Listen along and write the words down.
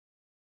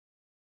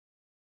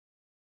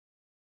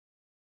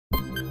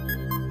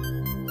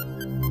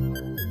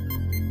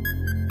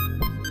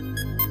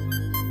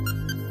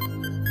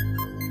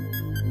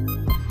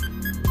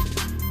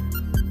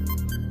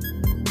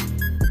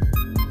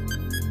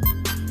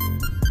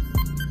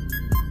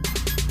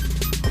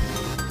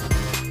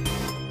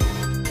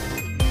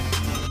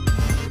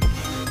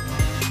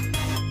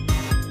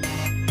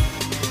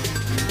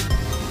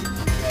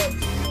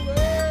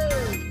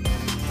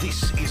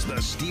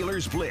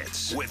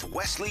with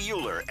Wesley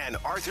Euler and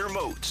Arthur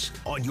Moats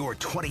on your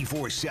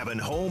 24/7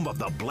 home of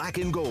the black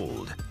and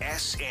gold,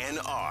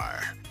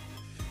 SNR.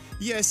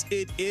 Yes,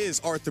 it is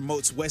Arthur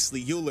Moats,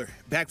 Wesley Euler,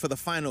 back for the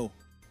final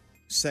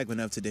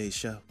segment of today's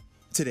show,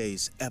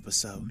 today's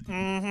episode.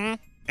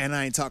 And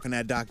I ain't talking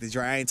that Dr.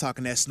 Dre. I ain't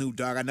talking that Snoop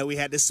Dogg. I know we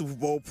had the Super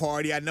Bowl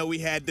party. I know we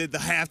had the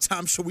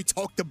halftime show. We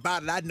talked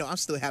about it. I know I'm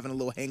still having a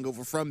little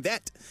hangover from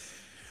that.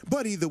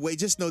 But either way,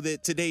 just know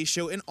that today's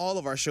show and all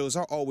of our shows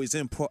are always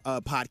in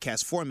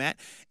podcast format.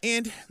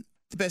 And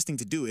the best thing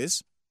to do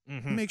is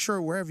make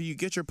sure wherever you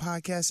get your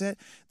podcast at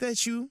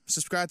that you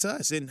subscribe to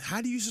us. And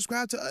how do you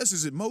subscribe to us?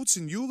 Is it Moats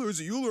and Euler?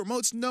 Is it Euler or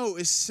Moats? No,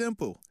 it's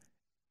simple.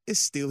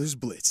 It's Steelers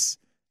Blitz.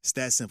 It's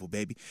that simple,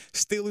 baby.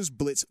 Steelers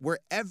Blitz,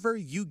 wherever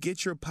you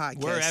get your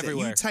podcast. We're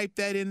everywhere. You type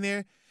that in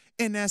there,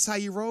 and that's how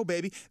you roll,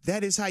 baby.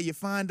 That is how you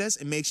find us.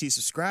 And make sure you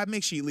subscribe.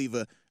 Make sure you leave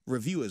a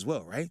review as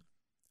well, right?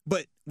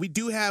 But we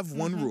do have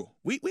one rule.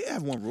 We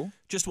have one rule.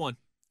 Just one.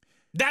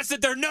 That's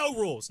that there are no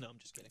rules. No, I'm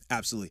just kidding.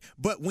 Absolutely.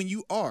 But when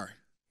you are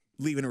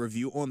leaving a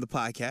review on the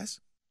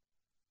podcast,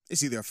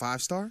 it's either a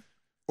 5-star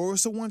or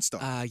it's a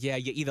 1-star. Yeah,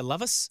 you either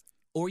love us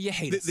or you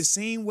hate us. The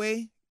same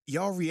way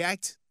y'all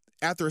react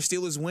after a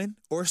Steelers win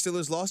or a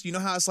Steelers loss, you know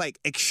how it's like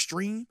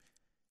extreme?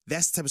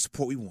 That's the type of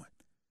support we want.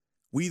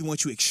 We either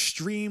want you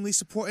extremely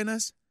supporting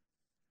us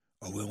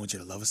or we don't want you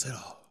to love us at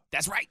all.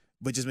 That's right.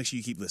 But just make sure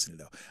you keep listening,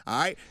 though. All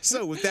right?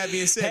 So with that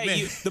being said,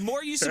 man. The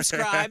more you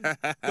subscribe,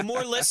 the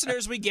more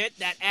listeners we get.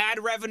 That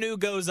ad revenue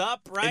goes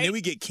up, right? And then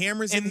we get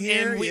cameras in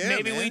here. And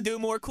maybe man. we do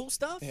more cool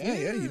stuff.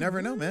 Yeah. You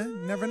never know, man.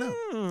 You never know.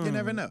 You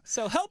never know.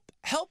 So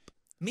help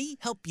me,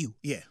 help you.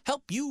 Yeah.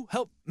 Help you,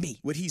 help me.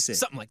 What he said.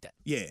 Something like that.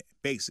 Yeah,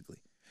 basically.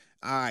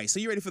 All right, so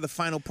you ready for the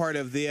final part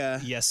of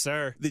the yes,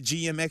 sir. The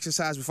GM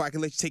exercise before I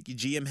can let you take your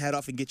GM hat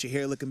off and get your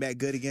hair looking back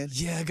good again?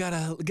 Yeah,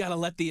 gotta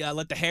let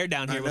the hair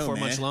down here before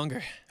much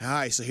longer. All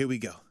right, so here we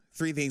go.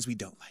 3 things we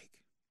don't like.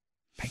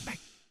 Bang,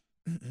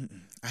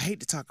 bang. I hate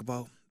to talk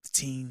about the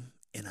team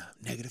in a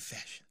negative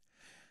fashion,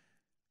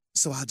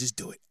 so I'll just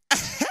do it.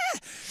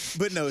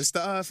 But no, it's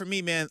for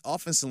me, man,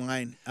 offensive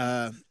line,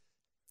 I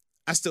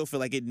still feel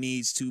like it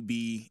needs to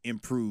be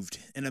improved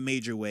in a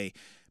major way.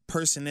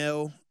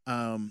 Personnel,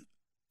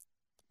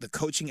 the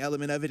coaching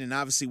element of it, and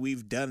obviously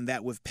we've done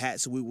that with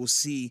Pat, so we will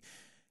see.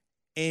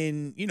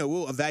 And,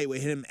 we'll evaluate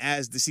him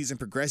as the season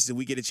progresses and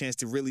we get a chance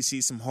to really see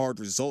some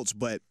hard results.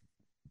 But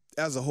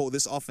as a whole,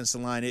 this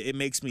offensive line, it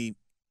makes my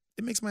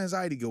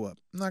anxiety go up.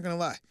 I'm not going to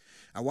lie.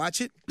 I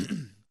watch it.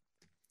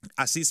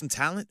 I see some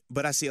talent,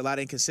 but I see a lot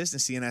of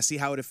inconsistency, and I see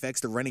how it affects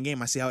the running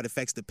game. I see how it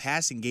affects the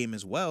passing game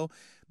as well,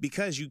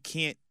 because you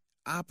can't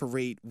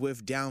operate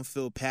with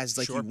downfield passes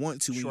like you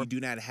want to when you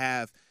do not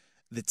have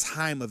the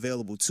time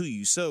available to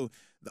you. So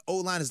the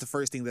O-line is the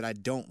first thing that I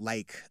don't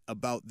like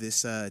about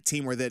this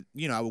team, or that,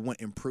 I would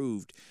want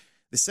improved.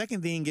 The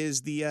second thing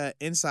is the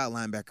inside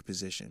linebacker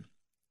position.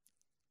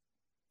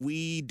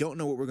 We don't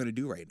know what we're going to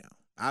do right now.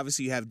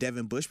 Obviously, you have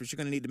Devin Bush, but you're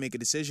going to need to make a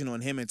decision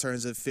on him in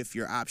terms of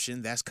fifth-year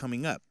option. That's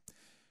coming up.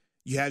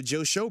 You have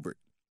Joe Schobert.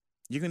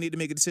 You're going to need to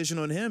make a decision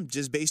on him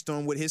just based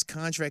on what his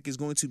contract is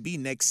going to be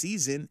next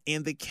season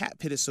and the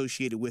cap hit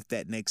associated with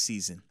that next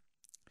season.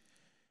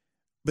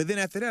 But then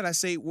after that, I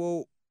say,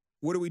 well,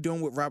 what are we doing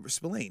with Robert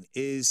Spillane?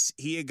 Is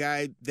he a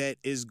guy that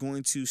is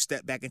going to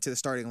step back into the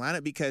starting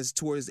lineup? Because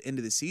towards the end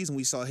of the season,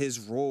 we saw his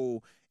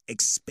role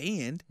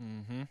expand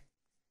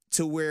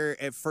to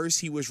where at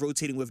first he was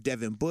rotating with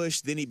Devin Bush.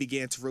 Then he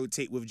began to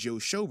rotate with Joe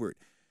Schobert.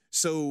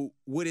 So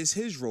what is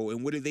his role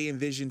and what do they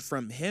envision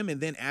from him?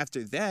 And then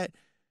after that,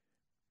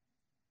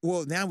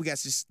 well, now we got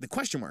just the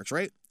question marks,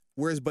 right?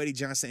 Where's Buddy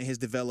Johnson in his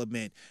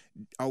development?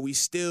 Are we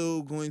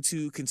still going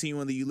to continue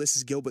on the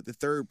Ulysses Gilbert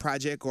III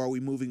project, or are we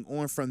moving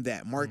on from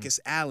that? Marcus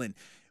Allen,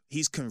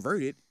 he's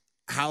converted.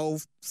 How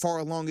far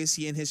along is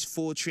he in his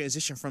full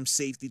transition from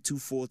safety to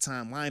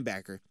full-time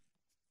linebacker?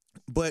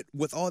 But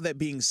with all that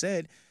being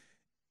said,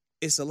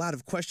 it's a lot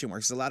of question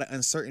marks, a lot of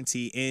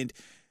uncertainty, and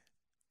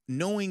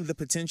knowing the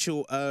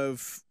potential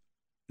of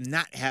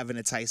not having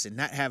a Tyson,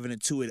 not having a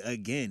Tuitt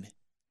again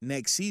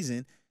next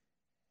season.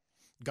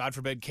 God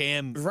forbid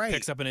Cam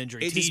picks up an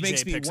injury. It just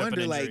makes me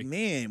wonder, like,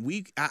 man,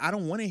 I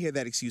don't want to hear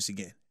that excuse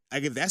again.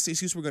 Like, if that's the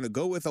excuse we're going to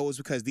go with, it's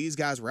because these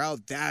guys were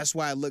out, that's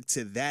why I look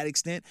to that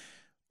extent.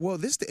 Well,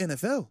 this is the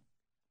NFL.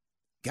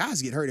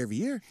 Guys get hurt every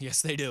year.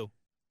 Yes, they do.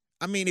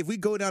 I mean, if we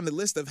go down the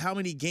list of how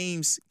many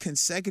games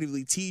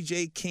consecutively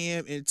TJ,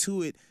 Cam, and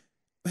Tuitt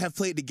have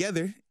played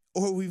together,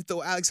 or we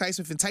throw Alex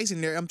Highsmith and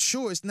Tyson there, I'm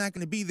sure it's not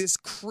going to be this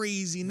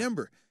crazy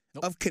number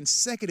of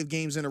consecutive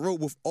games in a row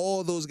with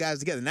all those guys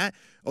together. Not,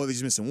 they're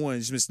just missing one,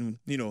 just missing,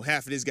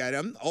 half of this guy.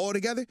 I'm all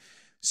together.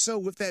 So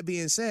with that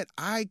being said,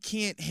 I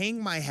can't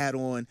hang my hat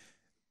on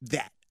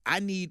that.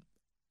 I need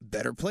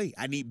better play.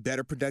 I need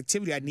better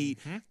productivity. I need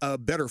a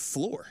better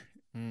floor.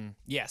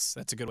 Yes,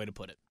 that's a good way to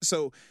put it.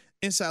 So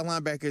inside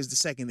linebacker is the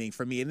second thing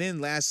for me. And then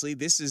lastly,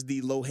 this is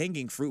the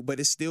low-hanging fruit, but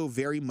it's still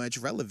very much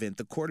relevant,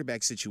 the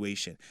quarterback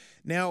situation.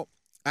 Now,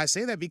 I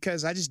say that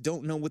because I just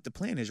don't know what the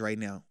plan is right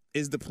now.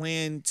 Is the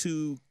plan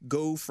to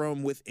go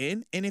from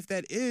within? And if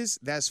that is,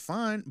 that's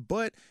fine.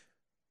 But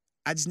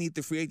I just need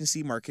the free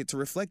agency market to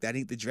reflect that. I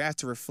need the draft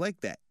to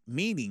reflect that.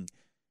 Meaning,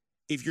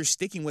 if you're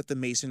sticking with the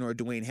Mason or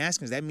Dwayne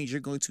Haskins, that means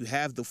you're going to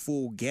have the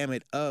full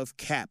gamut of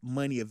cap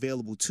money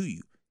available to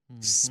you.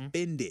 Mm-hmm.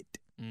 Spend it.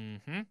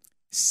 Mm-hmm.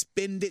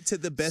 Spend it to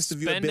the best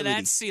of your ability.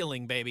 Spend that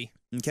ceiling, baby.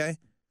 Okay?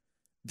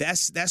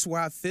 That's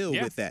where I feel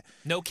with that.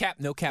 No cap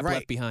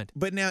left behind.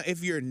 But now,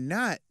 if you're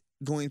not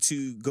going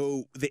to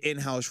go the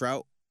in-house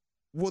route,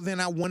 well, then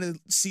I want to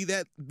see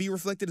that be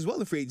reflected as well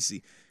in free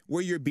agency,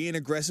 where you're being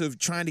aggressive,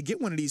 trying to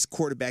get one of these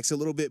quarterbacks, a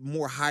little bit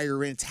more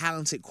higher-end,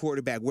 talented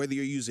quarterback, whether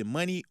you're using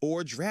money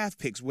or draft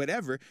picks,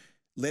 whatever,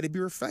 let it be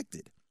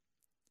reflected.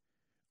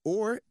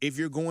 Or if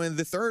you're going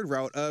the third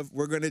route of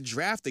we're going to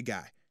draft a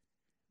guy,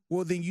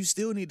 well, then you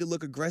still need to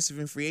look aggressive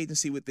in free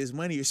agency with this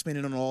money you're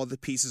spending on all the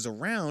pieces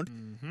around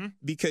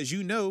because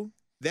you know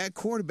that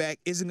quarterback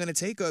isn't going to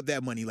take up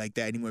that money like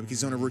that anymore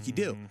because he's on a rookie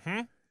deal.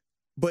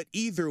 But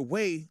either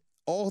way,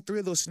 all three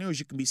of those scenarios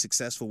you can be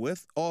successful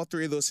with. All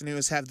three of those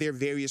scenarios have their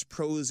various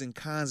pros and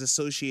cons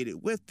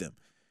associated with them.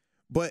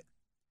 But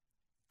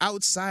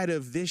outside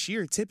of this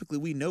year, typically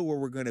we know where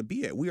we're going to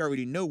be at. We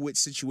already know which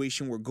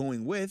situation we're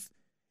going with,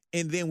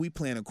 and then we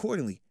plan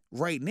accordingly.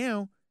 Right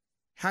now,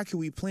 how can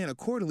we plan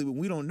accordingly when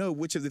we don't know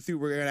which of the three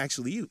we're going to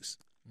actually use?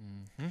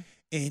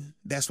 And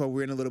that's why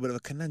we're in a little bit of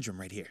a conundrum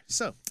right here.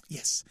 So,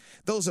 yes,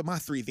 those are my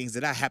three things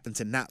that I happen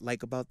to not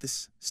like about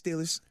this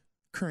Steelers'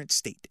 current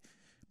state.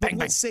 But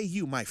what say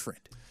you, my friend?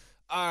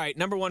 All right,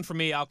 number one for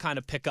me, I'll kind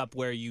of pick up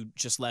where you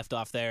just left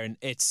off there, and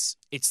it's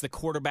the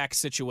quarterback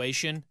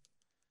situation.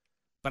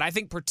 But I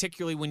think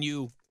particularly when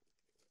you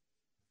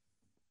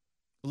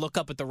look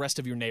up at the rest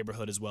of your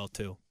neighborhood as well,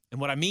 too. And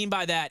what I mean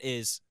by that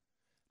is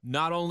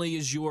not only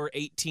is your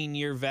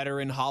 18-year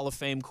veteran Hall of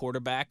Fame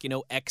quarterback,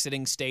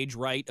 exiting stage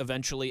right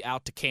eventually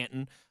out to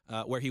Canton,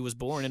 where he was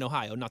born in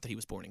Ohio. Not that he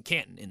was born in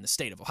Canton, in the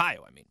state of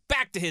Ohio. I mean,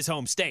 back to his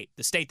home state,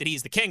 the state that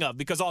he's the king of,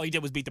 because all he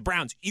did was beat the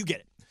Browns. You get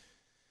it.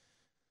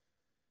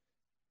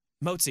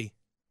 Mozi,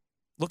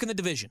 look in the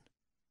division.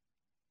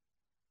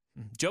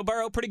 Joe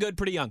Burrow, pretty good,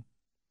 pretty young.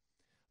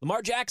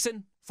 Lamar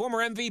Jackson,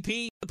 former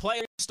MVP, the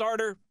player,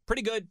 starter,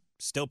 pretty good,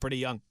 still pretty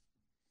young.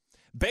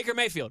 Baker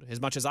Mayfield,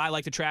 as much as I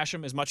like to trash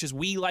him, as much as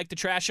we like to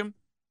trash him,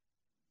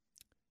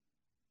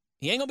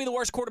 he ain't going to be the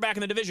worst quarterback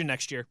in the division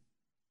next year.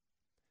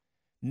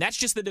 And that's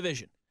just the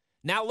division.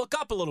 Now look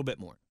up a little bit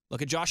more.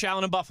 Look at Josh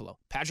Allen in Buffalo,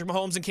 Patrick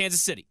Mahomes in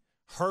Kansas City,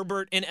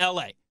 Herbert in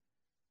L.A.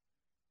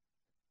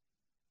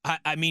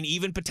 I mean,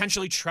 even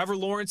potentially Trevor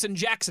Lawrence in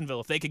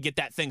Jacksonville if they could get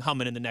that thing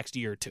humming in the next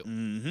year or two.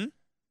 Mm-hmm.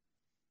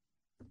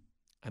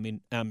 I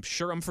mean, I'm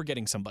sure I'm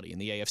forgetting somebody in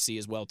the AFC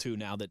as well, too,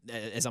 now that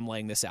as I'm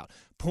laying this out.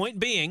 Point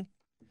being,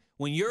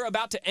 when you're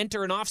about to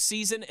enter an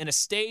offseason and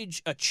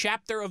a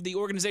chapter of the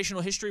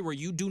organizational history where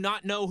you do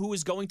not know who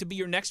is going to be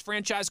your next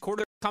franchise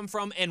quarterback come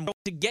from and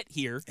to get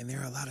here. And there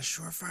are a lot of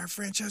surefire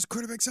franchise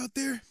quarterbacks out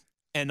there.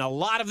 And a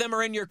lot of them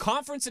are in your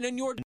conference and in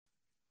your...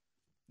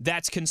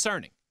 That's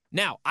concerning.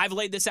 Now, I've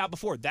laid this out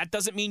before. That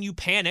doesn't mean you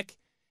panic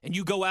and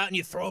you go out and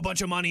you throw a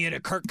bunch of money at a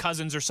Kirk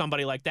Cousins or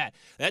somebody like that.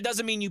 That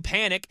doesn't mean you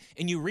panic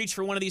and you reach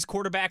for one of these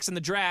quarterbacks in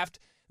the draft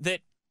that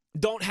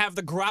don't have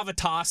the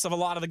gravitas of a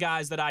lot of the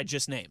guys that I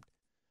just named.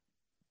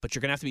 But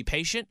you're going to have to be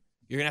patient.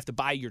 You're going to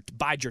have to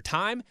bide your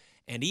time.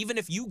 And even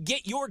if you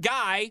get your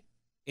guy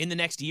in the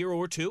next year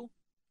or two,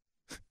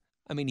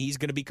 I mean, he's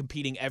going to be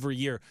competing every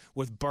year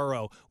with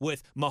Burrow,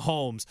 with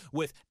Mahomes,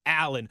 with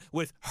Allen,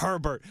 with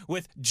Herbert,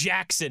 with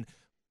Jackson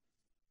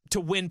to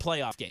win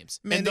playoff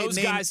games. Man, and those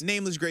guys,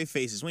 nameless great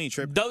faces. We ain't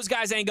tripping. Those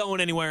guys ain't going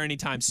anywhere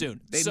anytime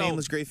soon.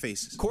 Nameless great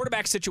faces.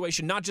 Quarterback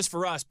situation, not just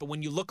for us, but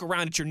when you look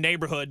around at your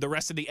neighborhood, the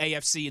rest of the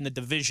AFC and the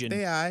division,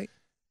 they all right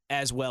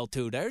as well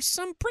too. There's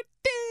some pretty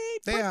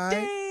They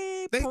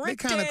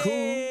kind of cool.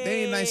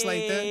 They ain't nice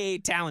like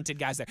that. Talented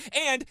guys there.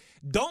 And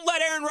don't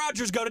let Aaron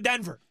Rodgers go to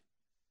Denver,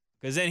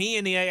 because then he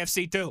in the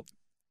AFC too.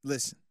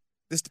 Listen,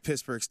 this is the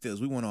Pittsburgh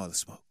Steelers. We want all the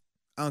smoke.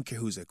 I don't care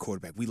who's at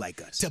quarterback. We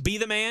like us. To be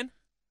the man,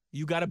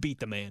 you got to beat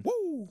the man.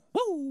 Woo!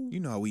 Woo! You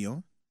know how we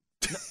on.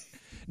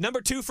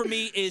 Number 2 for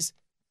me is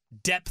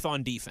depth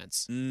on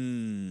defense.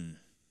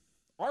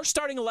 Our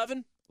starting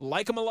 11,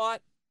 like them a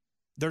lot.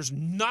 There's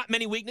not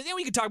many weaknesses.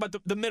 We can talk about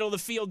the middle of the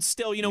field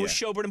still, with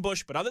Schobert and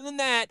Bush. But other than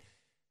that,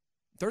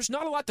 there's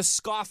not a lot to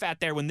scoff at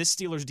there when this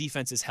Steelers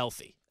defense is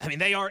healthy. I mean,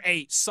 they are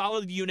a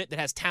solid unit that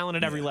has talent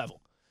at every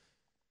level.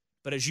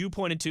 But as you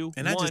pointed to,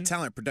 and not just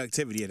talent,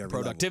 productivity at every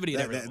level. Productivity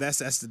at every level. That's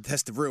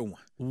the real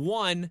one.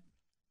 One,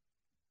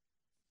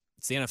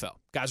 it's the NFL.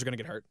 Guys are going to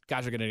get hurt.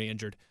 Guys are going to get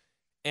injured.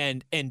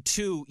 And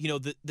two,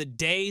 the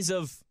days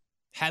of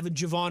having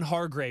Javon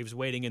Hargraves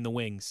waiting in the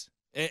wings,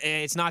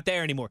 it's not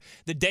there anymore.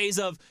 The days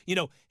of,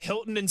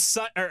 Hilton and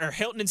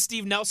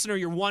Steve Nelson are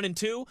your 1 and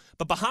 2,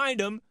 but behind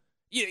them,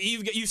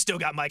 you've still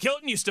got Mike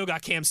Hilton, you've still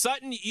got Cam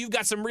Sutton, you've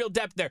got some real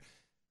depth there.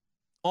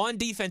 On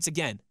defense,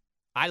 again,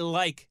 I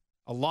like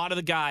a lot of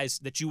the guys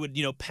that you would,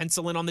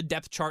 pencil in on the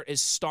depth chart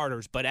as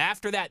starters, but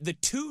after that, the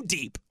 2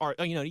 deep are,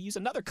 to use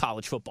another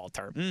college football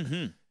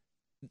term,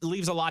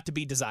 leaves a lot to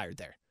be desired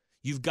there.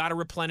 You've got to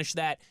replenish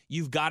that.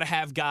 You've got to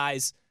have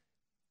guys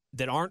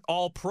that aren't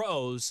all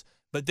pros,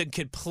 but that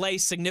could play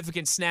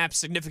significant snaps,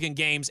 significant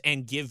games,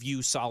 and give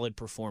you solid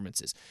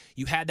performances.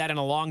 You had that in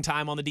a long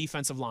time on the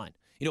defensive line.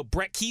 You know,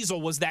 Brett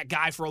Kiesel was that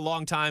guy for a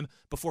long time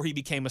before he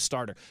became a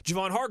starter.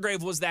 Javon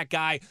Hargrave was that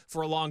guy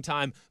for a long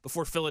time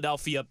before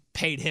Philadelphia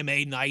paid him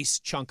a nice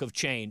chunk of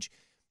change.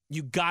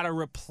 You got to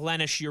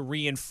replenish your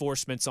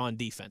reinforcements on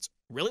defense.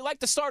 Really like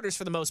the starters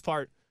for the most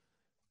part,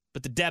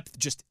 but the depth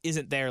just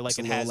isn't there like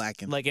it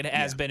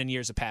has been in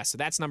years past. So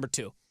that's number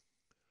 2.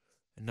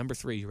 And number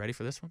 3, you ready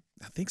for this one?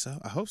 I think so.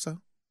 I hope so.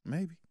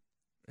 Maybe.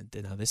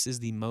 Now, this is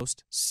the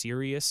most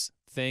serious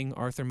thing,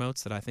 Arthur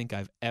Moats, that I think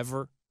I've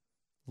ever.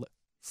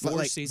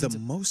 4 seasons. The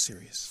most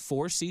serious.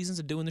 4 seasons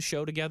of doing the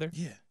show together.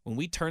 Yeah. When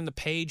we turn the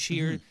page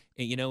here,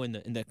 and, you know, in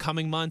the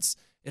coming months,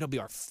 it'll be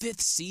our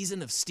 5th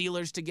season of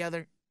Steelers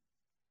together.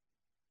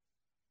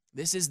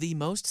 This is the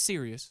most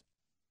serious,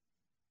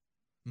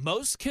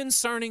 most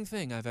concerning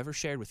thing I've ever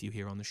shared with you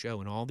here on the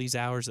show in all these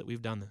hours that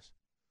we've done this.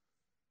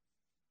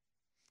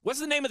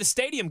 What's the name of the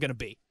stadium going to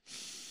be?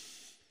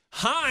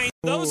 Heinz.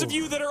 Those of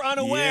you that are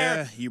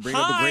unaware, you bring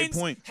up a great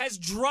point. Has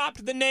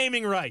dropped the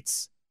naming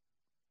rights.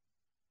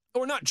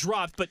 Or not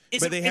dropped, but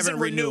isn't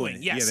renewing.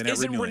 Yes,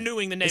 isn't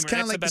renewing the name. It's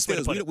kind of like the best way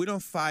to put it. We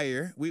don't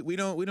fire. We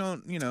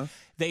don't, you know.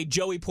 They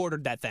Joey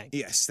Portered that thing.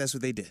 Yes, that's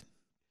what they did.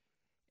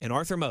 And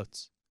Arthur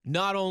Moats,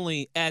 not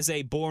only as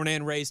a born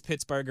and raised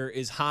Pittsburgher,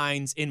 is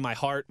Heinz in my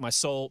heart, my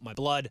soul, my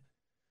blood.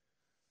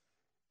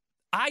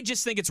 I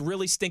just think it's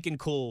really stinking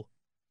cool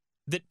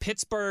that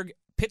Pittsburgh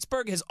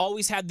has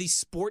always had the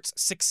sports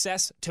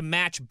success to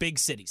match big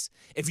cities.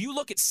 If you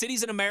look at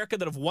cities in America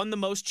that have won the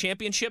most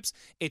championships,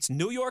 it's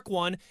New York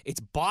 1,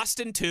 it's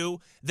Boston 2,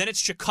 then it's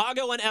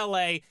Chicago and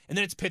LA, and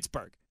then it's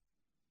Pittsburgh.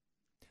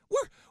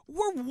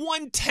 We're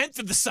 1/10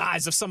 of the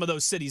size of some of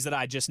those cities that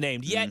I just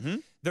named. Yet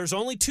there's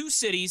only 2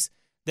 cities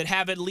that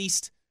have at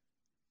least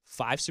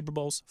 5 Super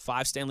Bowls,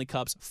 5 Stanley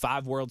Cups,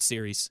 5 World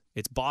Series.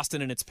 It's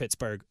Boston and it's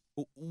Pittsburgh.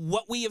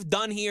 What we have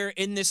done here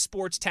in this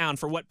sports town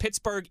for what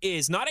Pittsburgh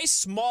is, not a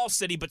small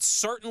city, but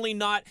certainly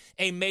not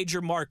a major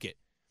market.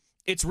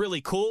 It's really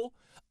cool.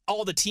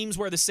 All the teams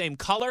wear the same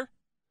color.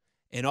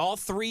 And all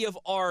 3 of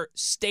our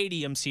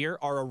stadiums here,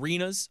 our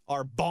arenas,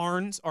 our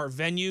barns, our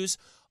venues,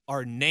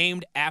 are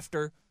named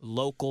after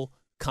local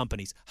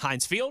companies.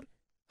 Heinz Field,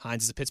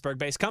 Heinz is a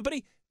Pittsburgh-based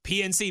company.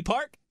 PNC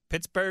Park,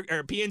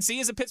 PNC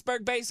is a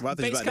Pittsburgh-based well,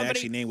 I was about company. to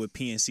actually name what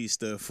PNC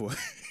stood for.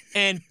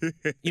 And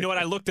you know what?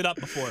 I looked it up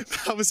before.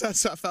 I was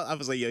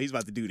like, yo, he's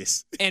about to do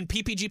this. And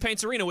PPG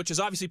Paints Arena, which is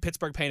obviously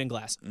Pittsburgh Paint and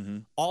Glass.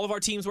 All of our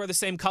teams wear the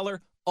same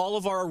color. All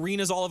of our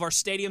arenas, all of our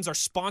stadiums are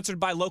sponsored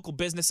by local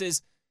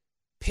businesses.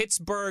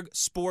 Pittsburgh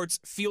sports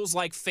feels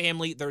like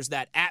family. There's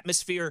that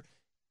atmosphere.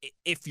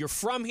 If you're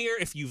from here,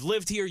 if you've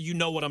lived here, you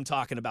know what I'm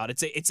talking about.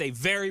 It's a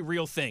very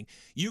real thing.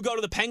 You go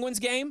to the Penguins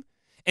game,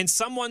 and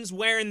someone's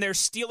wearing their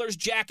Steelers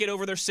jacket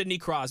over their Sidney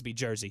Crosby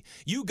jersey.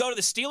 You go to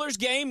the Steelers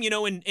game, you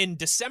know, in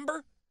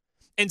December,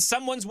 and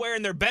someone's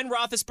wearing their Ben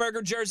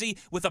Roethlisberger jersey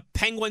with a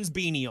Penguins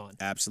beanie on.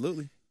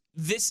 Absolutely.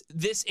 Dude,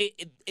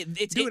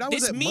 I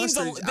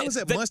was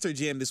at Munster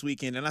Jam this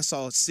weekend, and I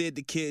saw Sid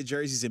the Kid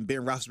jerseys and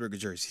Ben Roethlisberger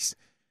jerseys.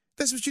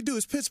 That's what you do.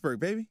 It's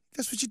Pittsburgh, baby.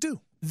 That's what you do.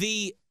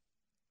 The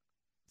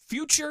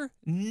future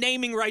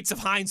naming rights of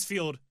Heinz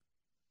Field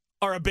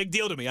are a big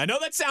deal to me. I know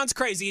that sounds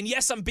crazy, and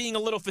yes, I'm being a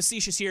little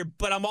facetious here,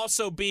 but I'm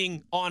also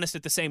being honest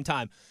at the same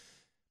time.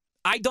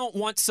 I don't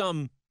want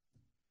some,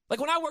 like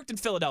when I worked in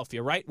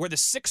Philadelphia, right, where the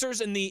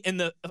Sixers and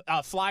the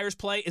Flyers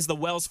play is the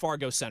Wells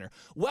Fargo Center.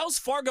 Wells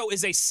Fargo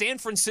is a San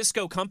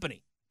Francisco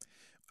company.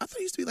 I thought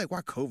it used to be like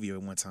Wachovia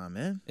at one time,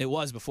 man. It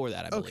was before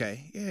that, I believe.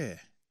 Okay, yeah.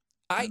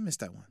 I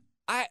missed that one.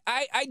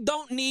 I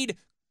don't need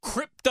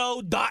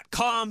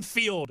Crypto.com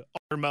Field,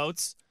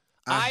 Moats.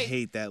 I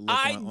hate that look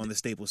on the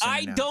Staples Center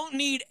I now. don't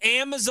need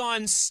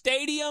Amazon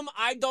Stadium.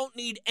 I don't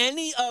need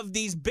any of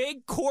these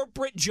big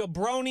corporate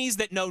jabronis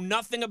that know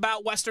nothing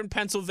about Western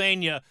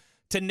Pennsylvania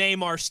to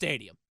name our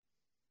stadium.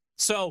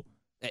 So,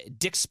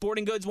 Dick's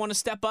Sporting Goods want to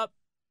step up.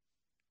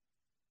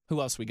 Who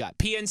else we got?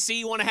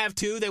 PNC want to have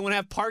 2. They want to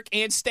have park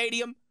and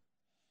stadium.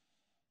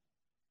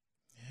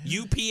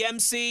 Yeah.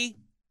 UPMC.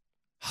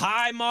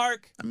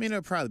 Highmark. I mean,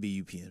 it'll probably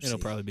be UPMC. It'll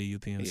probably be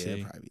UPMC. Yeah,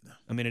 it'll probably be.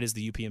 I mean, it is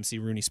the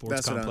UPMC Rooney Sports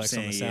That's Complex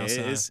on the south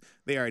side.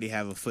 They already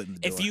have a foot in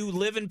the door. If you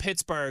live in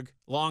Pittsburgh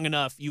long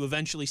enough, you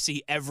eventually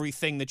see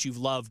everything that you've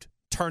loved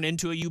turn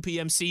into a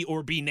UPMC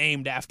or be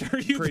named after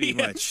UPMC. Pretty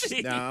much.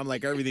 Now, I'm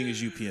like, everything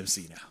is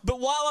UPMC now. But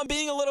while I'm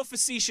being a little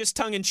facetious,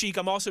 tongue-in-cheek,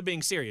 I'm also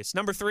being serious.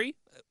 Number 3,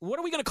 what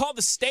are we going to call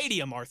the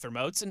stadium, Arthur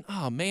Moats? And,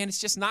 oh, man, it's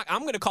just not –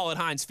 I'm going to call it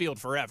Heinz Field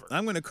forever.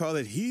 I'm going to call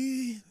it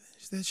He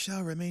That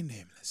Shall Remain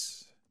Nameless.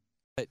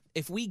 But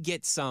if we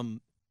get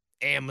some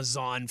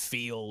Amazon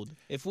Field,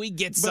 if we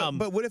get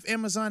But what if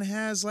Amazon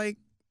has, like,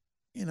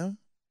 you know,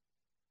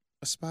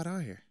 a spot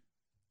out here?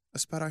 A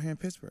spot out here in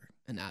Pittsburgh?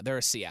 Nah, they're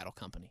a Seattle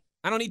company.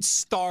 I don't need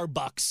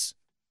Starbucks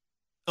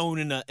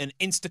owning an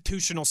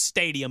institutional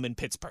stadium in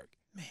Pittsburgh.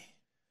 Man,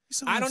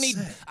 so I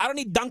don't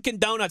need Dunkin'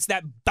 Donuts,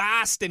 that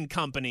Boston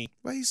company.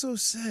 Why are you so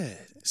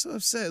sad? So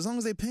upset. As long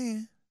as they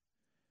paying.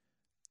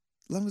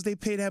 As long as they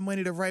pay that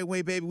money the right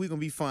way, baby, we're going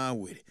to be fine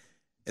with it.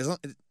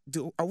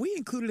 Are we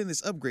included in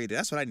this upgrade?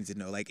 That's what I need to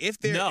know. Like, if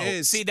there No.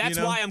 is, See, that's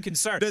why I'm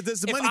concerned.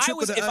 Does the money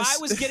trickle to us?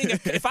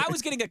 If I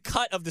was getting a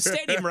cut of the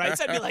stadium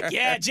rights, I'd be like,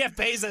 yeah, Jeff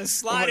Bezos,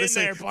 slide in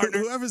there, partner.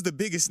 Whoever's the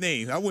biggest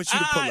name, I want you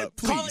to pull up,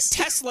 please. Call it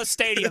Tesla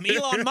Stadium.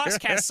 Elon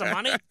Musk has some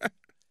money.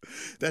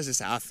 That's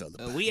just how I feel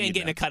about it. We ain't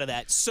getting a cut of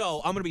that,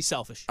 so I'm gonna be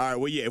selfish. All right,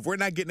 well, yeah, if we're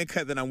not getting a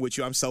cut, then I'm with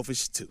you. I'm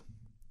selfish too.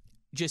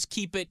 Just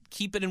keep it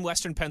in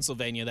Western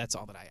Pennsylvania. That's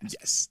all that I ask.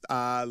 Yes,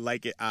 I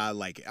like it. All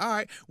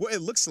right. Well, it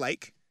looks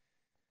like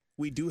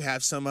we do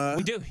have some.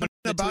 We do.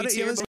 About it,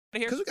 here,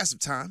 because we got some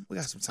time.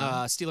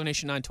 Steeler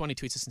Nation 920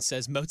 tweets us and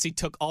says, Motzi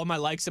took all my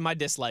likes and my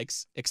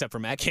dislikes, except for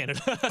Matt Canada.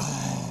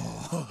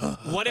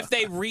 What if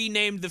they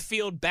renamed the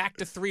field back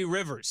to Three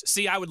Rivers?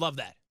 See, I would love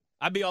that.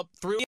 I'd be up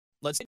through.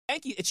 Let's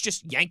Yankee. It's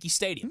just Yankee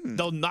Stadium.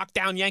 They'll knock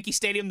down Yankee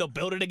Stadium. They'll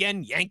build it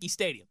again. Yankee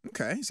Stadium.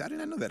 Okay, so I did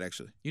not know that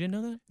actually. You didn't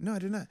know that? No, I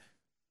did not.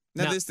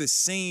 Now there's the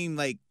same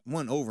like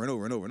one over and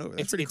over and over and over.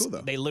 That's pretty cool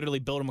though. They literally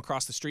build them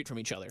across the street from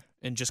each other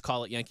and just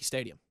call it Yankee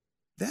Stadium.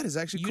 That is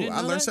actually cool.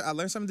 I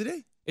learned something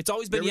today. It's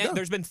always been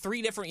there's been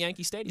 3 different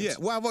Yankee Stadiums. Yeah,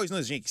 well, I've always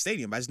known it's Yankee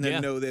Stadium. I just never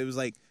know that it was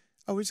like,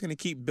 oh, we're just gonna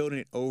keep building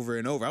it over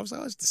and over. I was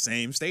like, oh, it's the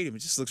same stadium. It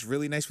just looks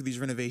really nice with these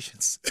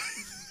renovations.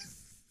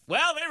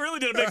 Well, they really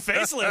did a big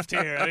facelift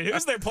here. I mean,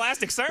 who's their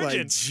plastic surgeon?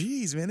 Like,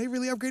 geez, man, they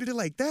really upgraded it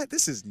like that.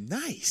 This is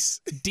nice.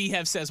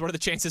 D-Hev says, what are the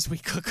chances we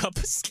cook up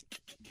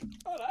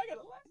Hold on, I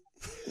gotta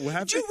laugh. What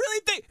happened? Do you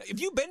really think, have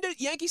you been to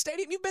Yankee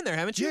Stadium? You've been there,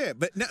 haven't you? Yeah,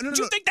 but no. Do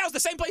you think that was the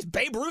same place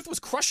Babe Ruth was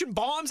crushing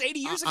bombs 80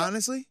 years ago?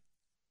 Honestly,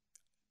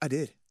 I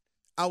did.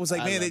 I was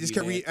like, man, they just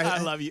kept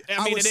I love you.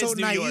 I was so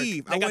New York.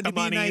 naive. I wanted to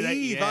be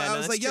naive. I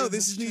was like, yo,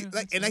 this is true.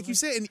 like, and like you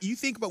said, and you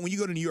think about when you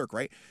go to New York,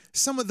 right?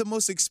 Some of the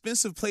most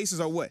expensive places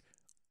are what?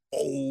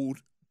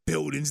 Old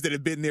buildings that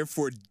have been there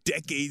for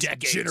decades,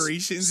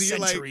 generations.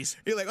 Centuries.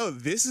 You're like, oh,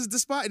 this is the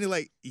spot, and you're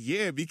like,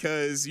 yeah,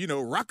 because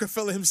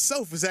Rockefeller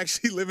himself was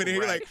actually living here.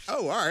 You're like,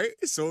 oh, all right,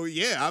 so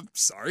yeah, I'm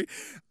sorry,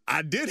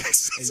 I did.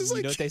 You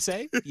know what they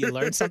say? You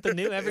learn something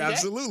new every day.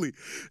 Absolutely.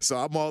 So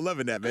I'm all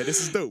loving that, man.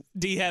 This is dope.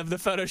 D-Hev, the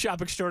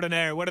Photoshop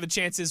extraordinaire. What are the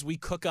chances we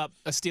cook up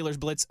a Steelers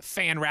Blitz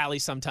fan rally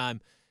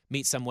sometime?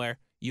 Meet somewhere.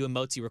 You and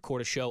Motzi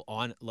record a show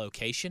on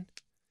location.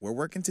 We're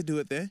working to do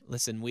it there.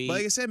 Listen, but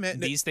like I said, man,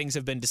 these things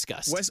have been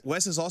discussed.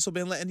 Wes has also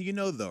been letting you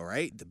know, though,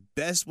 right? The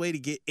best way to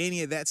get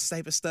any of that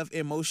type of stuff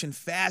in motion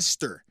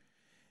faster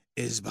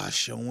is by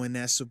showing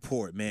that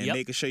support, man. Yep.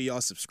 Making sure y'all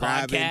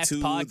subscribing to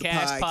the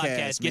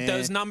podcast. Get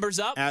those numbers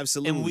up.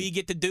 Absolutely. And we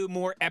get to do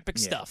more epic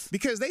stuff.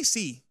 Because they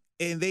see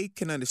and they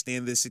can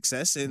understand the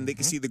success and they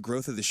can see the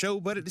growth of the show.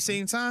 But at the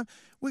same time,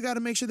 we got to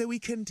make sure that we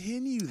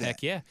continue that.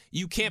 Heck yeah.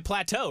 You can't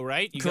plateau,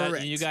 right?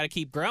 Correct. You got to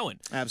keep growing.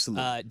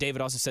 Absolutely.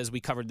 David also says we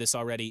covered this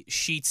already.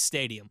 Sheets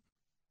Stadium.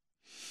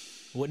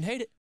 Wouldn't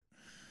hate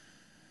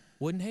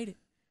it.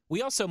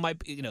 We also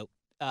might,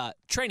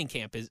 training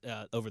camp is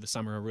over the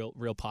summer a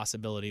real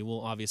possibility.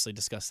 We'll obviously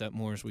discuss that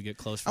more as we get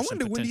close. I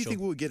wonder, when do you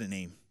think we'll get a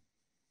name?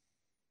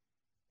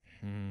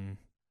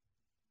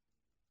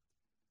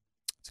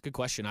 It's a good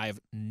question. I have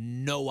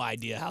no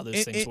idea how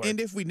those things work.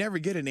 And if we never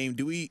get a name,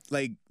 do we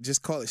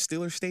just call it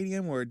Steeler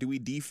Stadium, or do we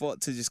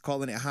default to just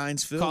calling it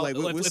Heinz Field?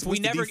 If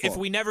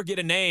we never get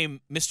a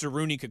name, Mr.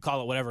 Rooney could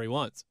call it whatever he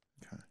wants.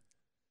 Okay.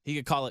 He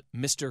could call it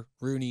Mr.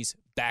 Rooney's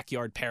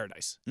Backyard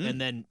Paradise,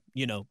 and then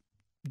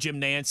Jim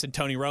Nantz and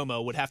Tony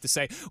Romo would have to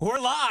say, "We're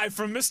live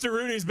from Mr.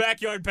 Rooney's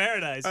Backyard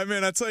Paradise." I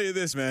mean, I tell you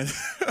this, man.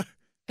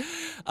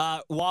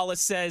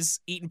 Wallace says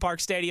Eaton Park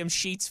Stadium,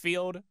 Sheets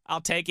Field. I'll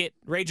take it.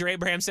 Rager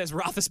Abraham says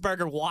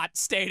Roethlisberger Watt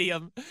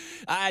Stadium.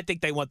 I think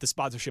they want the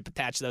sponsorship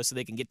attached, though, so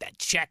they can get that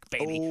check,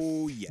 baby.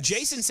 Oh, yes.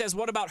 Jason says,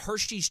 what about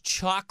Hershey's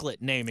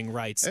chocolate naming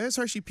rights? It's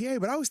Hershey, PA,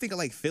 but I always think of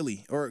like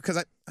Philly, or because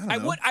I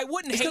don't know. I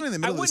wouldn't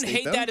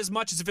hate that as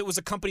much as if it was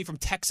a company from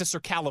Texas or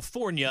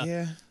California.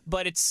 Yeah.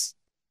 But it's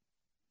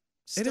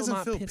it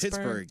doesn't feel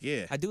Pittsburgh,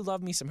 yeah. I do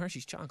love me some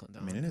Hershey's chocolate, though.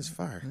 I mean, it is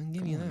fire. I'll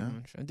give you that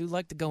much. I do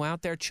like to go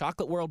out there.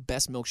 Chocolate World,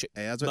 best milkshake.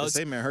 Hey, I was about to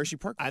say, man, Hershey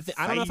Park. I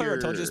don't know if I ever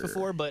told you this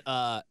before, but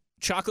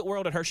Chocolate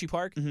World at Hershey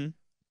Park,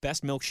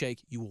 best milkshake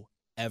you will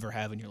ever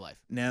have in your life.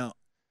 Now,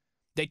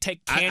 they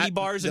take candy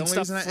bars and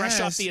stuff fresh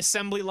off the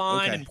assembly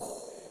line. Okay.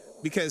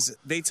 Because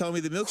they told me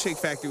the Milkshake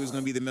Factory was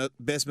going to be the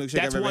best milkshake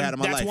I've ever had in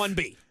my life. That's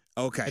 1B.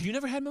 Okay. Have you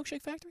never had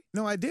Milkshake Factory?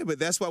 No, I did, but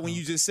that's why when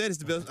you just said it's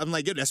the best, I'm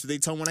like, yo, that's what they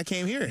told me when I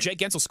came here. Jake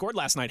Gensel scored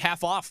last night,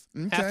 half off.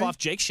 Okay. Half off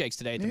Jake Shakes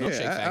today at the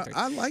Milkshake Factory.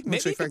 I like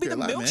Milkshake Factory a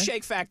lot, Maybe it could be the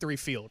Milkshake Factory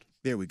field.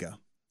 There we go.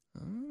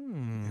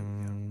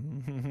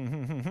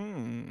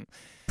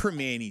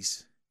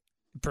 Permanis.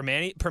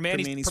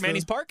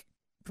 Permanis Park?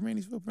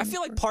 Permanisville. I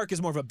feel like Park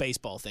is more of a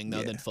baseball thing,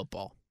 though, than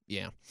football.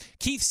 Yeah.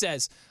 Keith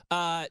says,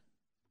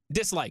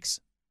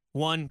 dislikes.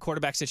 1,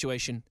 quarterback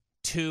situation.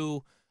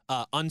 2,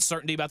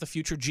 uncertainty about the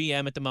future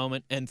GM at the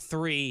moment. And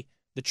 3,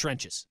 the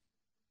trenches.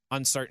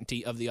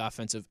 Uncertainty of the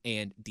offensive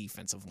and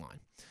defensive line.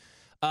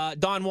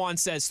 Don Juan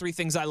says 3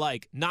 things I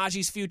like.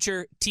 Najee's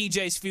future,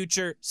 TJ's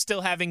future,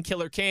 still having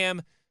Killer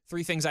Cam.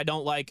 3 things I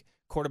don't like.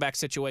 Quarterback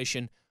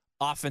situation,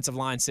 offensive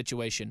line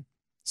situation,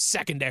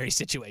 secondary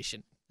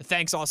situation.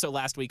 Thanks also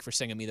last week for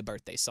singing me the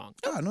birthday song.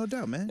 Oh, no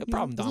doubt, man. No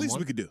problem, Don Juan. The least Juan.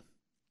 we could do.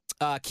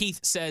 Keith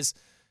says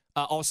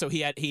also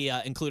he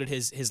included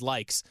his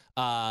likes.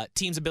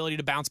 Team's ability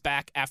to bounce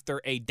back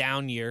after a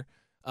down year.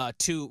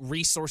 2,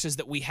 resources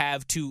that we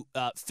have to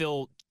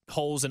fill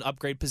holes and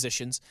upgrade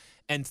positions.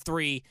 And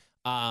 3,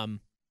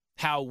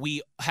 how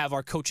we have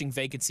our coaching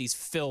vacancies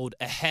filled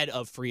ahead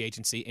of free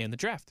agency and the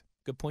draft.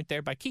 Good point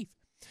there by Keith.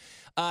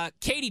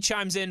 Katie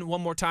chimes in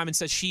one more time and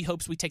says she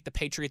hopes we take the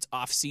Patriots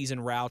off-season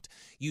route,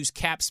 use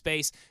cap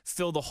space,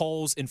 fill the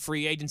holes in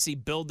free agency,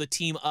 build the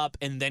team up,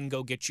 and then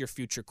go get your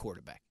future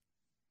quarterback.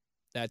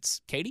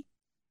 That's Katie.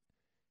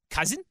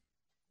 Cousin,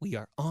 we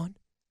are on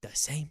the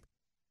same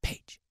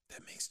page.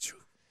 That makes true.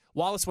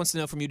 Wallace wants to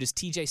know from you, does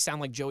TJ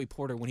sound like Joey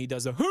Porter when he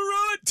does a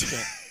hurrah?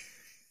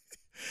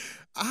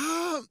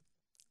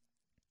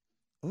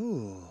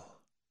 Ooh.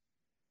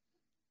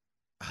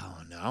 I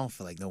don't know. I don't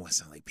feel like no one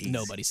sounds like Peasy.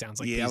 Nobody sounds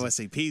like Peasy. Peasy. I would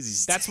say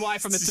Peasy. That's why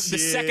from the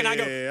second I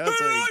go,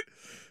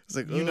 it's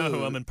like, you know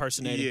who I'm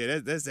impersonating. Yeah,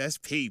 that's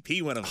P.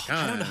 P one of a kind,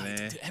 I don't know.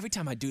 man. Every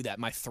time I do that,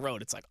 my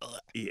throat, it's like, ugh.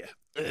 Yeah.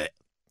 Ugh.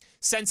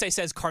 Sensei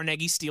says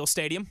Carnegie Steel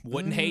Stadium.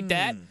 Wouldn't hate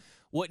that.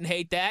 Wouldn't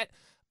hate that.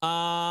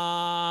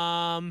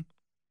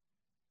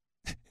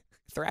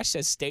 Thrash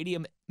says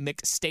Stadium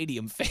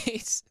McStadium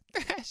face.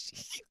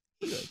 Thrash,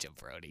 you a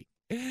jabroni.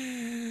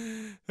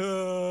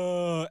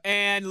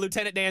 And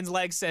Lieutenant Dan's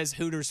leg says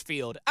Hooters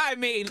Field. I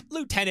mean,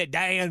 Lieutenant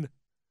Dan,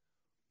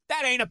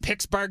 that ain't a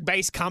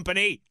Pittsburgh-based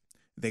company.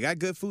 They got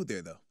good food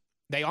there, though.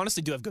 They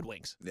honestly do have good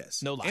wings.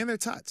 Yes. No lie. And their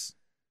tots.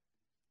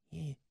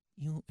 Yeah,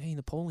 hey,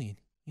 Napoleon,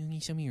 you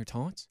need some of your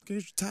tots? Get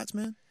your tots,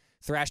 man.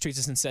 Thrash treats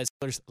us and says,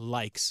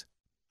 likes.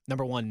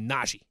 Number 1,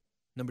 Najee.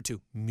 Number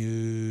 2,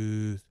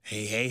 Muth.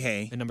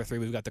 Hey. And number 3,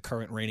 we've got the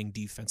current reigning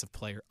defensive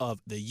player of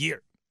the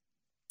year.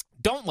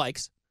 Don't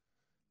likes.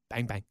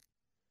 Bang, bang.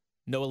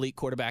 No elite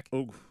quarterback.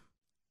 Oh.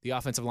 The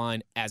offensive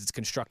line as it's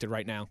constructed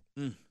right now.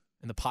 Mm.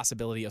 And the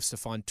possibility of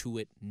Stephon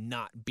Tuitt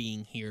not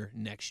being here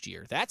next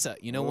year. That's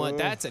what?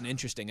 That's an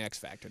interesting X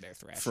factor there,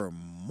 Thrash. For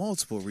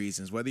multiple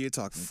reasons, whether you're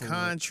talking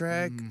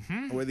contract,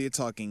 whether you're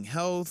talking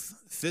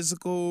health,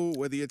 physical,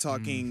 whether you're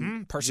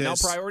talking personnel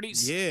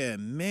priorities. Yeah,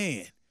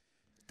 man.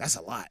 That's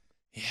a lot.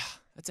 Yeah,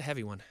 that's a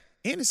heavy one.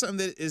 And it's something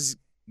that is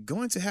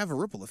going to have a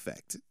ripple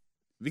effect.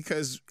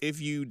 Because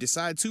if you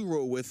decide to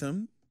roll with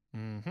him,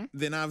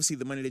 then obviously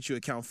the money that you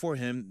account for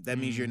him, that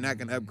means you're not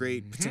going to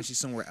upgrade potentially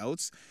somewhere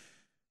else.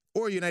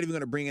 Or you're not even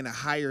going to bring in a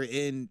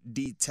higher-end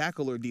D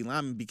tackle or D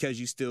lineman because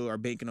you still are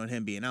banking on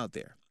him being out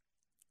there.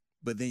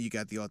 But then you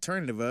got the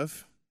alternative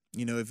of,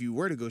 if you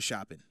were to go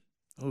shopping.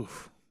 Oh,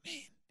 man.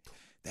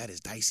 That is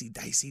dicey.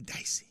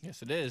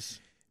 Yes, it is.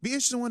 Be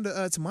interesting one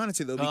to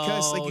monitor, though,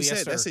 because, like you said,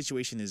 sir. that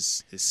situation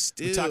is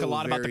still We talk a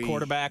lot about the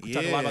quarterback. We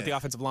talk a lot about the yeah.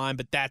 offensive line,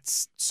 but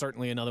that's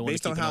certainly another one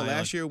Based to keep on how an eye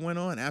last year went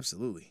on,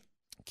 absolutely.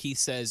 Keith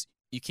says,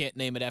 you can't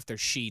name it after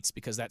Sheets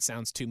because that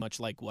sounds too much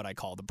like what I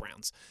call the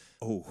Browns.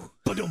 Oh.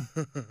 Ba-dum.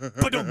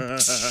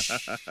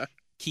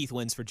 Keith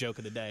wins for joke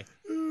of the day.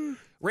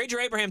 Rager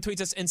Abraham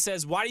tweets us and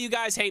says, why do you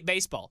guys hate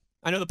baseball?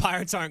 I know the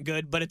Pirates aren't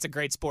good, but it's a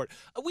great sport.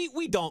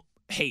 We don't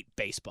hate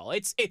baseball.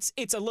 It's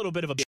a little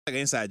bit of a bit. Like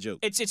an inside joke.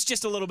 It's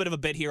just a little bit of a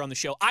bit here on the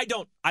show. I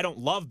don't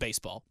love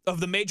baseball.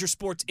 Of the major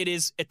sports, it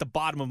is at the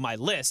bottom of my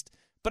list,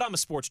 but I'm a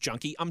sports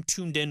junkie. I'm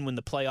tuned in when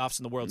the playoffs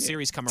and the World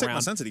Series come Take around.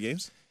 my son to the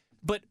games.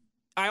 But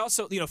I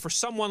also, for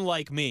someone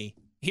like me,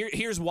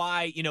 here's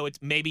why, it's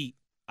maybe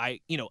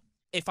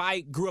if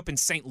I grew up in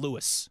St.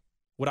 Louis,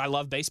 would I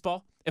love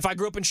baseball? If I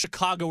grew up in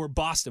Chicago or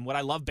Boston, would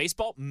I love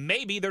baseball?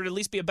 Maybe there'd at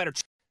least be a better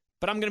chance.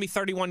 But I'm going to be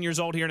 31 years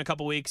old here in a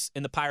couple weeks,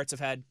 and the Pirates have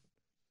had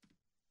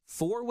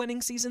 4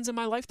 winning seasons in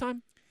my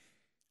lifetime.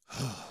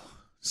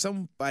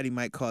 Somebody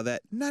might call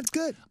that not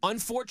good.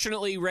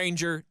 Unfortunately,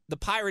 Ranger, the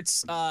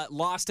Pirates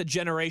lost a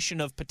generation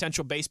of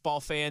potential baseball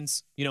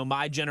fans,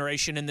 my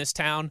generation in this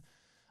town,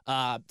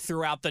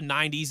 throughout the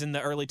 90s and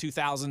the early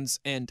 2000s,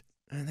 and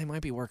they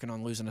might be working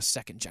on losing a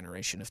second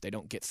generation if they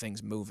don't get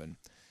things moving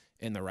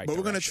in the right direction. But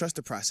we're going to trust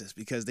the process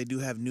because they do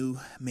have new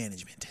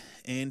management,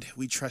 and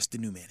we trust the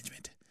new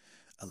management,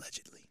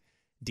 allegedly.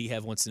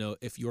 D-Hev wants to know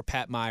if you're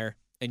Pat Meyer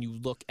and you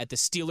look at the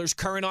Steelers'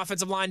 current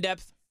offensive line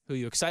depth, who are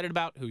you excited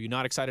about, who are you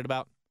not excited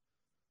about?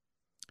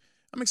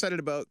 I'm excited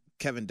about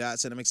Kevin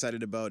Dotson. I'm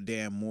excited about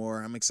Dan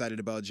Moore. I'm excited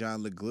about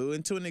John LeGlue.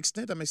 And to an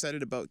extent, I'm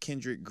excited about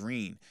Kendrick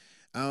Green.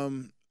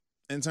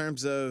 In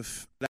terms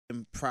of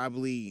I'm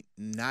probably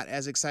not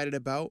as excited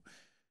about,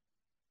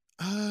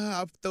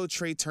 I'll throw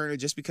Trey Turner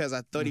just because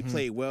I thought he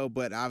played well,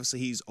 but obviously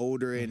he's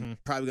older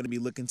and probably going to be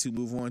looking to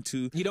move on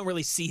to. You don't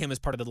really see him as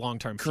part of the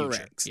long-term future.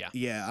 Correct. Yeah.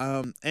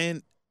 Yeah.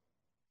 And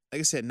like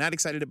I said, not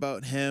excited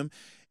about him.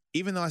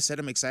 Even though I said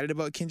I'm excited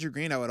about Kendrick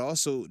Green, I would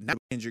also not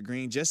Kendrick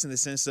Green just in the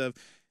sense of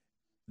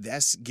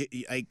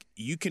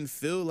you can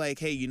feel like,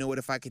 hey, you know what?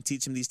 If I can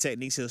teach him these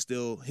techniques, he'll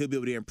be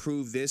able to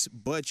improve this.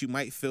 But you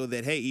might feel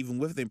that, hey, even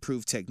with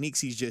improved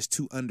techniques, he's just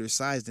too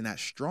undersized and not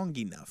strong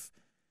enough.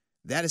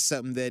 That is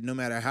something that no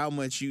matter how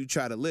much you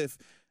try to lift,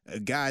 a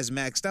guy's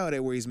maxed out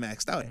at where he's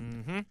maxed out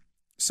at.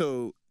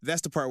 So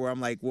that's the part where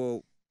I'm like,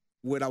 well,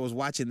 what I was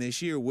watching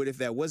this year, what if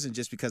that wasn't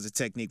just because of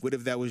technique? What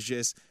if that was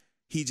just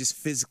he just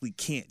physically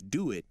can't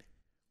do it?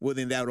 well,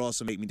 then that would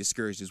also make me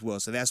discouraged as well.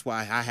 So that's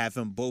why I have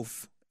them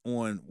both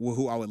on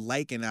who I would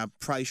like, and I'm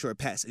probably sure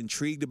Pat's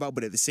intrigued about,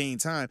 but at the same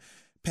time,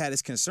 Pat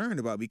is concerned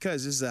about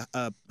because this is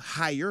a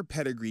higher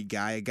pedigree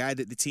guy, a guy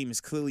that the team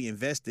is clearly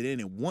invested in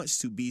and wants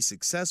to be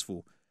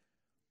successful.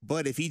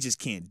 But if he just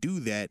can't do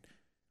that,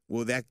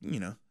 well, that,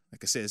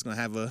 like I said, it's going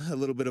to have a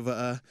little bit of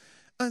a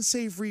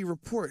unsavory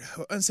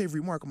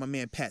unsavory mark on my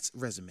man Pat's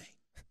resume.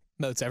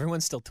 Moats,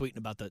 everyone's still tweeting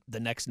about the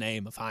next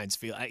name of Heinz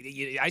Field.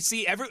 I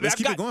see Let's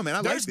keep it going,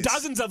 man. There's like this.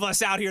 dozens of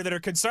us out here that are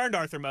concerned,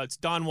 Arthur Moats.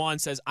 Don Juan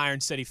says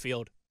Iron City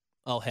Field.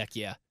 Oh, heck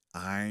yeah.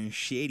 Iron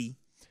Shady.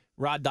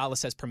 Rod Dalla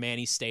says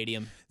Permane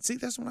Stadium. See,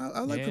 that's what I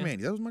like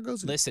Permane. That was my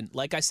go-to. Listen,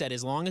 like I said,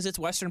 as long as it's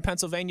Western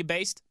Pennsylvania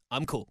based,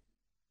 I'm cool.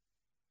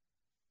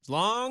 As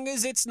long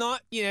as it's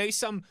not,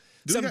 some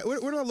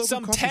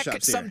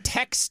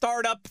tech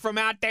startup from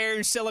out there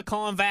in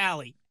Silicon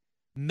Valley.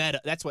 Meta.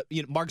 That's what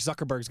Mark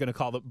Zuckerberg's going to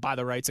call it by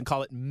the rights and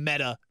call it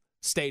Meta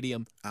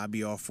Stadium. I'd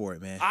be all for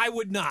it, man. I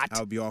would not. I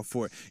would be all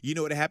for it. You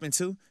know what happened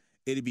too?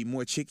 It'd be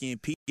more chicken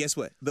and Pete. Guess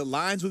what? The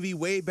lines would be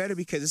way better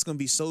because it's going to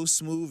be so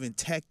smooth and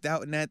teched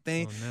out in that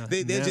thing.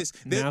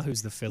 Now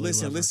who's the Philly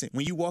lover? Listen.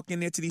 When you walk in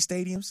there to these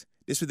stadiums,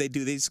 this is what they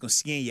do. They just going to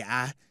scan your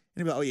eye. And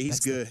they'll be like, oh, yeah, he's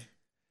good.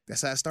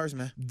 That's how it starts,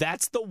 man.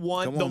 That's the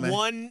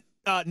one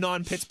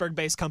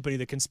non-Pittsburgh-based company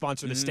that can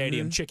sponsor the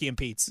stadium, Chicky and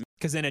Pete's,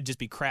 because then it'd just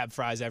be crab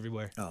fries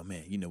everywhere. Oh,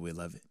 man, we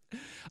love it.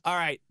 All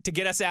right, to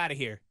get us out of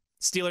here,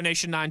 Steeler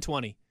Nation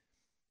 920,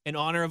 in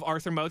honor of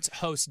Arthur Moats'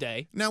 host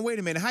day. Now, wait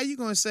a minute. How you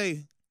going to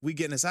say we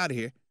getting us out of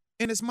here?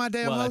 And it's my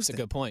day. Well, I'm that's hosting. a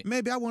good point.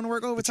 Maybe I want to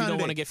work overtime. But you don't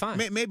want to get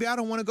fined. Maybe I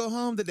don't want to go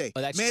home today.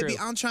 Well, that's Maybe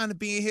true. I'm trying to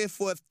be in here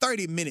for a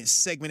 30-minute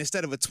segment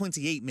instead of a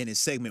 28-minute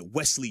segment.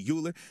 Wesley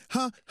Euler.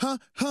 Huh?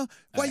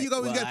 Why you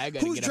always got?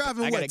 Who's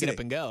driving what today? I got to get up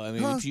and go. I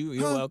mean,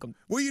 you're welcome.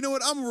 Well, you know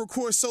what? I'm going to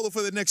record solo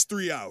for the next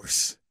 3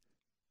 hours.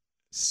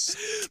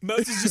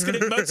 Moats is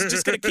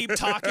just gonna keep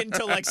talking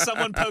till like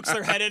someone pokes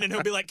their head in and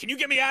he'll be like, "Can you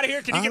get me out of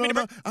here? Can you get me to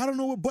break?" I don't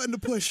know what button to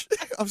push.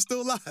 I'm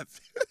still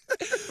alive.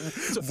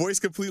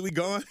 Voice completely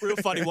gone. Real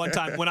funny. One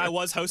time when I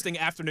was hosting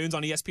afternoons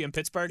on ESPN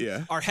Pittsburgh,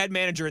 our head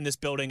manager in this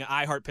building,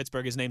 iHeart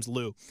Pittsburgh, his name's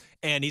Lou,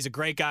 and he's a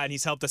great guy and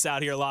he's helped us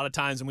out here a lot of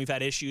times when we've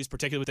had issues,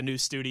 particularly with the new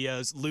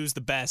studios. Lou's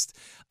the best.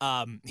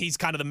 He's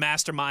kind of the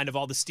mastermind of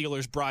all the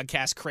Steelers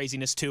broadcast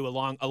craziness too,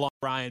 along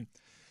Brian.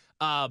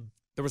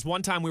 There was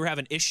one time we were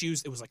having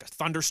issues. It was like a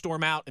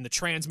thunderstorm out, and the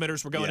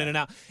transmitters were going in and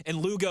out. And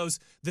Lou goes,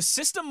 the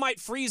system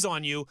might freeze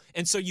on you,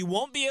 and so you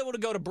won't be able to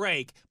go to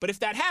break. But if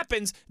that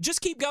happens,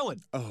 just keep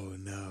going. Oh,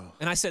 no.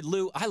 And I said,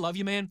 Lou, I love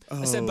you, man.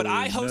 I said, but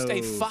I host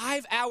a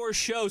 5-hour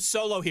show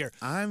solo here.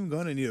 I'm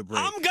going to need a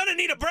break. I'm going to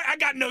need a break. I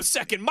got no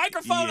second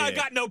microphone. I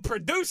got no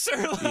producer.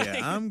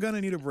 I'm going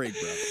to need a break,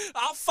 bro.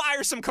 I'll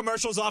fire some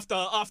commercials off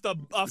the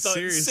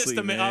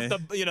system, man. off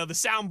the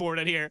soundboard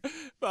in here.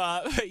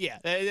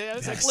 I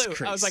was like, Lou.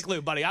 Crazy. I was like,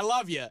 Lou, buddy, I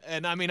love you,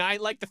 and I mean, I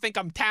like to think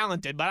I'm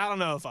talented, but I don't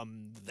know if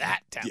I'm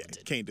that talented.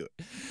 Yeah, can't do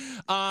it.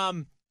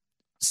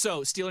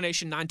 So Steeler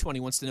Nation 920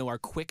 wants to know our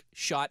quick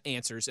shot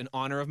answers in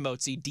honor of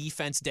Moatsy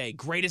Defense Day.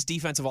 Greatest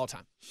defense of all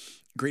time.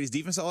 Greatest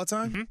defense of all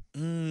time?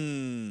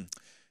 Mm-hmm.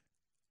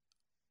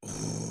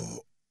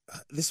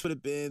 This would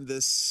have been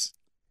this.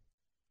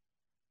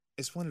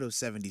 It's one of those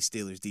 70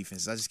 Steelers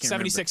defenses. I just can't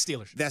 76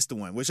 remember. Steelers. That's the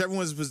one. Whichever one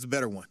was the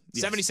better one.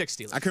 Yes. 76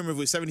 Steelers. I couldn't remember if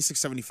it was 76,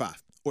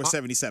 75, or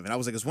 77. I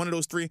was like, it's one of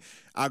those three.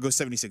 I'll go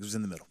 76. It was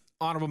in the middle.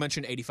 Honorable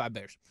mention, 85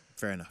 Bears.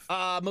 Fair enough.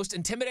 Most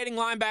intimidating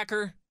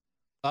linebacker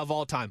of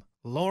all time,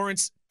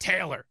 Lawrence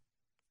Taylor.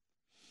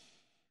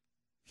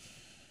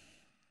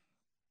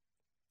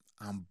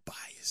 I'm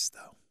biased,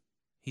 though.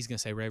 He's going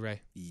to say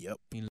Ray. Yep.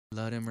 You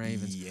love them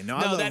Ravens. Yeah, no,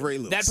 I love Ray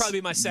Lewis. That'd probably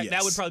be my second. Yes.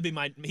 That would probably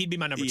be he'd be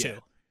my number 2.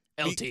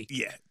 LT.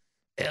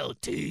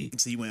 LT.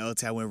 So you went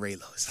LT, I went Ray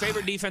Lewis.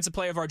 Favorite defensive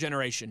player of our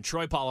generation,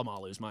 Troy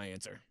Polamalu is my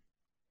answer.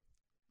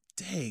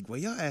 Dang, well,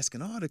 y'all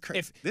asking all the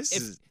crazy.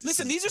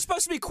 Listen, these are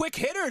supposed to be quick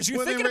hitters.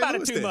 You're thinking about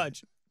it too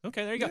much.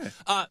 Okay, there you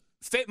go.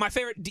 My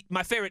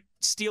favorite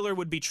Steeler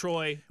would be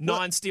Troy.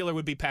 Non-Steeler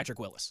would be Patrick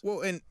Willis.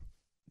 Well, and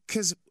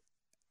because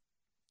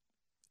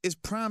is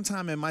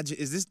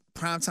this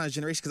Primetime's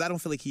generation? Because I don't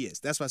feel like he is.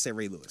 That's why I say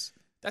Ray Lewis.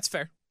 That's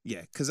fair.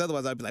 Yeah, because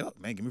otherwise I'd be like, oh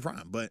man, give me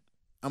Prime. But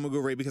I'm gonna go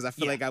Ray because I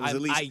feel like I was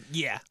at least.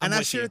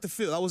 I shared the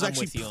field. I was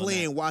actually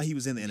playing while he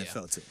was in the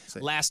NFL too. So.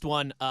 Last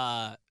one,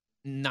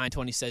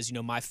 920 says,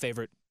 my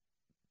favorite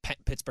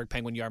Pittsburgh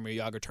Penguin, Jaromir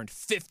Jagr, turned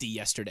 50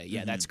 yesterday.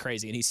 Yeah, that's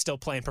crazy. And he's still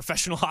playing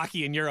professional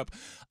hockey in Europe.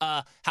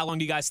 How long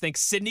do you guys think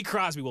Sidney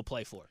Crosby will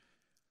play for?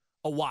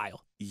 A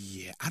while.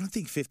 Yeah, I don't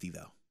think 50,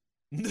 though.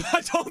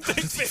 I don't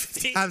think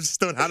 50. I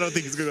don't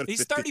think he's going to go to 50.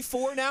 He's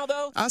 34 now,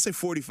 though? I'll say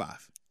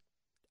 45.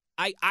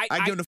 I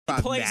give him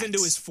he plays max.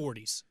 Into his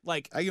 40s.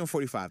 Like I give him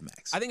 45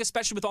 max. I think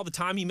especially with all the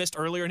time he missed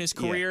earlier in his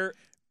career.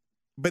 Yeah.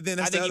 But then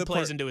that's I think he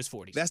plays into his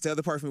 40s. That's the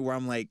other part for me where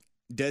I'm like,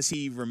 does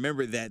he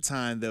remember that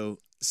time, though?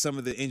 Some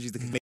of the injuries that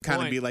can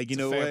kind of be like, you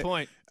know what?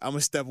 Point. I'm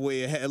gonna step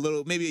away ahead a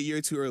little, maybe a year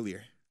or two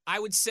earlier. I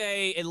would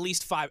say at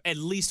least 5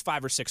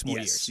 or 6 more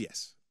years.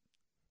 Yes.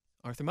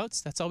 Arthur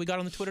Moats, that's all we got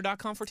on the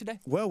Twitter.com for today.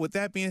 Well, with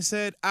that being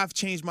said, I've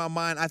changed my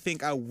mind. I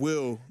think I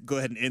will go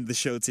ahead and end the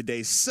show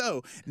today.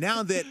 So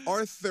now that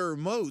Arthur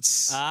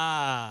Moats,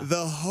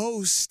 the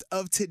host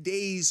of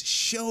today's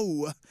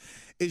show,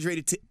 is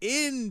ready to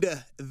end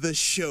the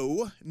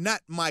show,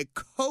 not my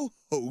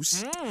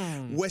co-host,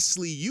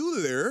 Wesley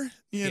Euler.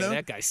 You know,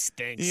 that guy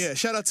stinks. Yeah,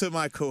 shout out to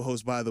my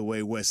co-host, by the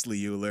way,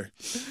 Wesley Euler.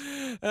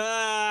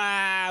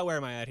 Where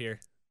am I at here?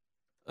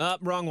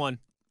 Wrong one.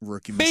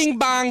 Rookie Bing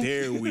bong.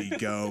 There we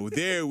go.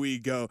 There we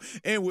go.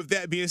 And with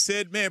that being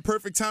said, man,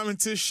 perfect timing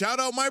to shout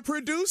out my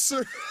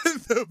producer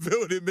in the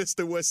building,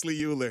 Mr.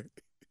 Wesley Euler.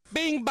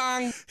 Bing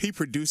bong. He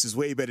produces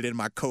way better than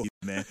my co,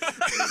 man.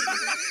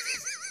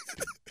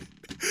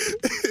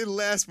 And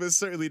last but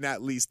certainly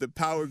not least, the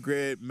Power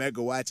Grid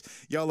Megawatts.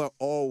 Y'all are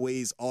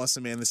always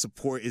awesome, man. The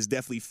support is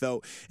definitely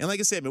felt. And like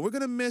I said, man, we're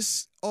going to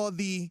miss all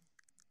the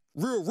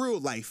real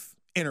life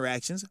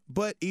interactions,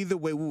 but either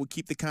way, we will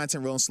keep the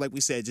content rolling. So like we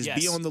said, just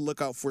be on the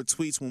lookout for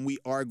tweets when we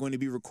are going to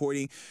be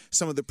recording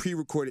some of the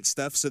pre-recorded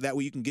stuff, so that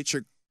way you can get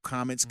your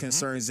comments,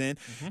 concerns in.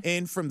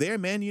 And from there,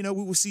 man, you know,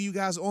 we will see you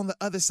guys on the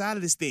other side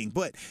of this thing.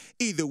 But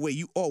either way,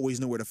 you always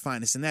know where to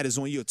find us, and that is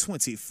on your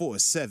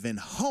 24/7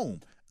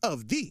 home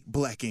of the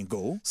Black and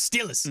Gold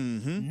Steelers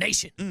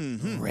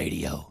Nation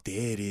Radio.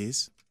 There it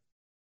is.